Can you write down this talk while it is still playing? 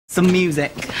Some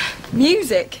music.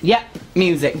 Music? Yep,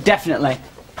 music, definitely.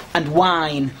 And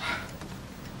wine.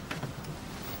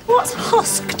 What's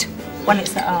husked when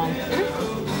it's at home?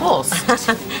 Husked?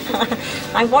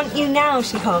 I want you now,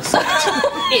 she husked.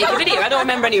 Here, give it here. I don't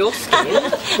remember any husking.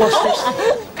 What's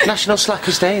this? National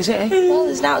Slackers Day, is it, eh? Well,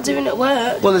 there's not doing at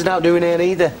work. Well, there's not doing here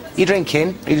either. You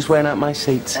drinking? Or you just wearing out my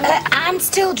seats? I'm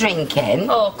still drinking.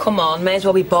 Oh, come on. May as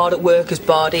well be bored at work as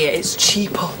bored here. It's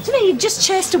cheaper. Do you know, you've just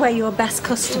chased away your best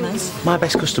customers. My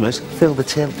best customers fill the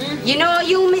till. You know,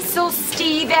 you'll miss us,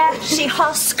 Stevie. She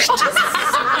husked.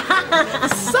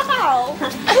 Sal!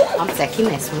 I'm taking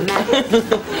this one now.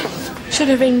 Should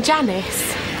I ring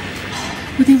Janice?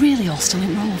 Were they really all still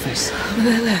in Rovers? When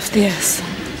they left, yes.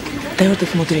 They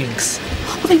ordered more drinks.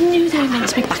 Well, they knew they were meant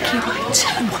to be back here by 2.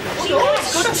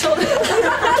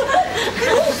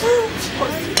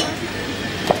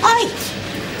 Oi!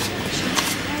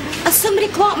 Has somebody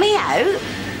clocked me out?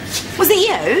 Was it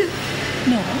you?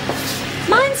 No.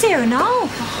 Mine's here and all.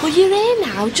 Well, you're here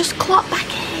now. Just clock back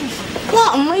in.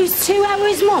 What, and lose 2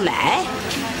 hours money?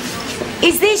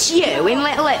 Is this you in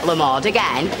Little Litlamode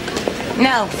again?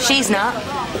 No, she's not.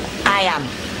 I am.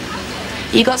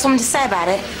 You got something to say about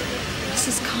it? This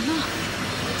is Connor.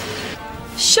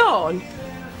 Sean?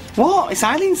 What? It's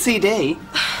Eileen's CD.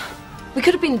 We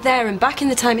could have been there and back in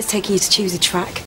the time it's taking you to choose a track.